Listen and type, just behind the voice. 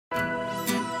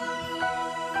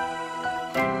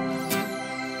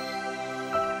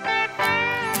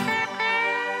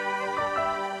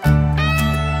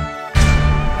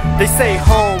They say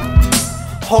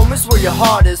home is where your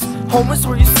heart is. Home is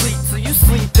where you sleep, so you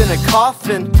sleep in a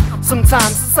coffin.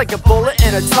 Sometimes it's like a bullet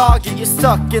and a target. You're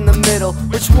stuck in the middle,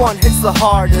 which one hits the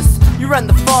hardest? You ran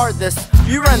the farthest,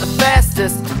 you ran the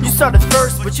fastest. You started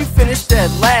first, but you finished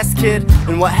dead last, kid.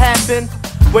 And what happened?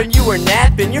 When you were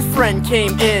napping, your friend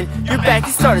came in, your back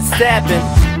he started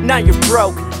stabbing. Now you're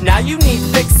broke, now you need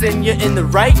fixing. You're in the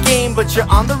right game, but you're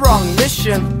on the wrong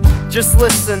mission. Just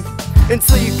listen,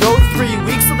 until you go 3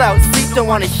 weeks without sleep. Don't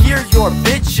wanna hear your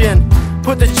bitchin'.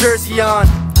 Put the jersey on,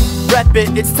 rep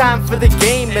it, it's time for the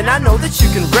game. And I know that you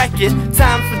can wreck it,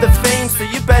 time for the fame. So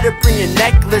you better bring your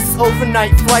necklace,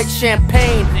 overnight flight,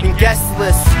 champagne, and guest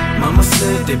list. Mama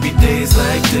said there'd be days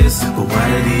like this, but why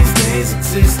do these days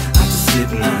exist? I just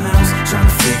sit in the house, trying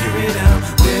to figure it out,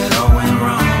 where it all went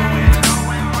wrong.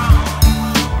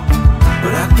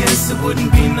 But I guess it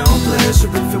wouldn't be no pleasure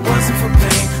if it wasn't for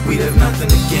pain. We'd have nothing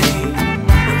to gain.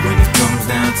 And when it comes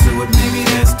down to it, maybe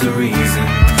that's the reason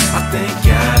I thank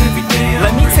God every day.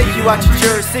 Let me take you out your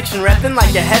jurisdiction, reppin'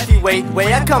 like a heavyweight.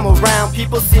 Way I come around,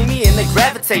 people see me and they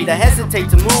gravitate. I hesitate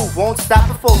to move, won't stop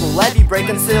before the levee break.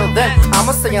 Until then,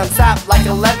 I'ma stay on top like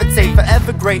a levitate.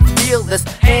 Forever great, fearless,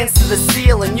 hands to the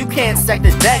ceiling. You can't stack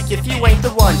the deck if you ain't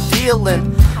the one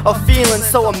dealing. A feeling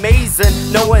so amazing,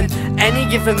 knowing any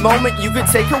given moment you could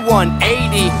take a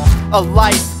 180. A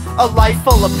life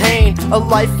full of pain, a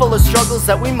life full of struggles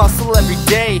that we muscle every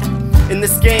day. In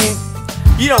this game,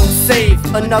 you don't save,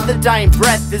 another dying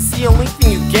breath is the only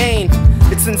thing you gain.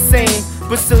 It's insane,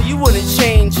 but still you wouldn't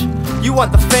change. You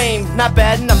want the fame, not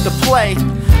bad enough to play.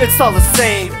 It's all the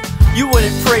same, you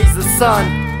wouldn't praise the sun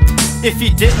if you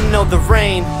didn't know the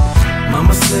rain.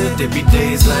 Mama said there'd be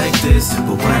days like this,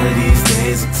 but why do these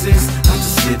days exist? I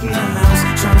just sit in the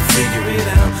house, trying to figure it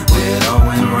out, where it all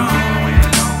went wrong.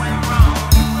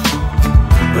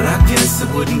 But I guess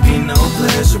it wouldn't be no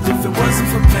pleasure if it wasn't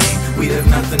for pain. We'd have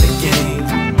nothing to gain.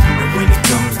 And when it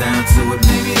comes down to it,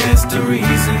 maybe that's the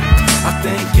reason I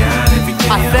thank God every day.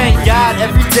 I thank God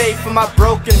every day for my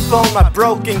broken phone, my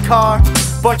broken car.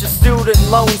 Bunch of student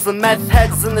loans, the meth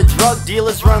heads and the drug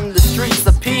dealers running the streets.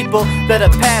 The people that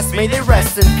have passed, may they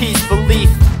rest in peace. Belief,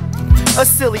 a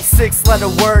silly 6-letter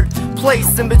word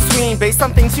placed in between based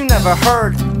on things you never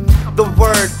heard. The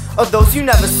word of those you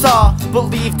never saw.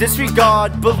 Believe,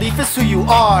 disregard, belief is who you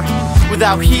are.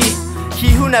 Without he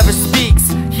who never speaks,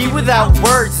 he without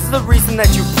words is the reason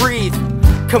that you breathe.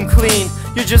 Come clean,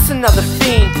 you're just another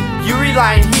fiend. You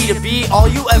rely on he to be all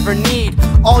you ever need,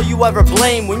 all you ever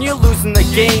blame. When you're losing the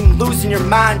game, losing your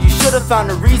mind, you should have found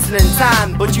a reason in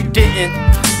time, but you didn't.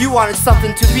 You wanted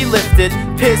something to be lifted,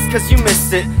 pissed cause you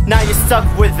missed it, now you're stuck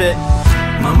with it.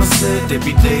 Mama said there'd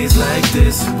be days like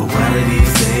this, but why do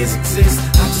these days exist?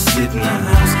 I just sit in the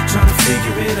house, trying to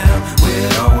figure it out, where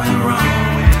it all went wrong.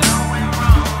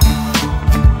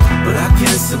 But I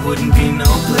guess it wouldn't be no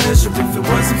pleasure if it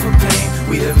wasn't for pain.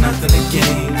 We'd have nothing to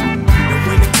gain.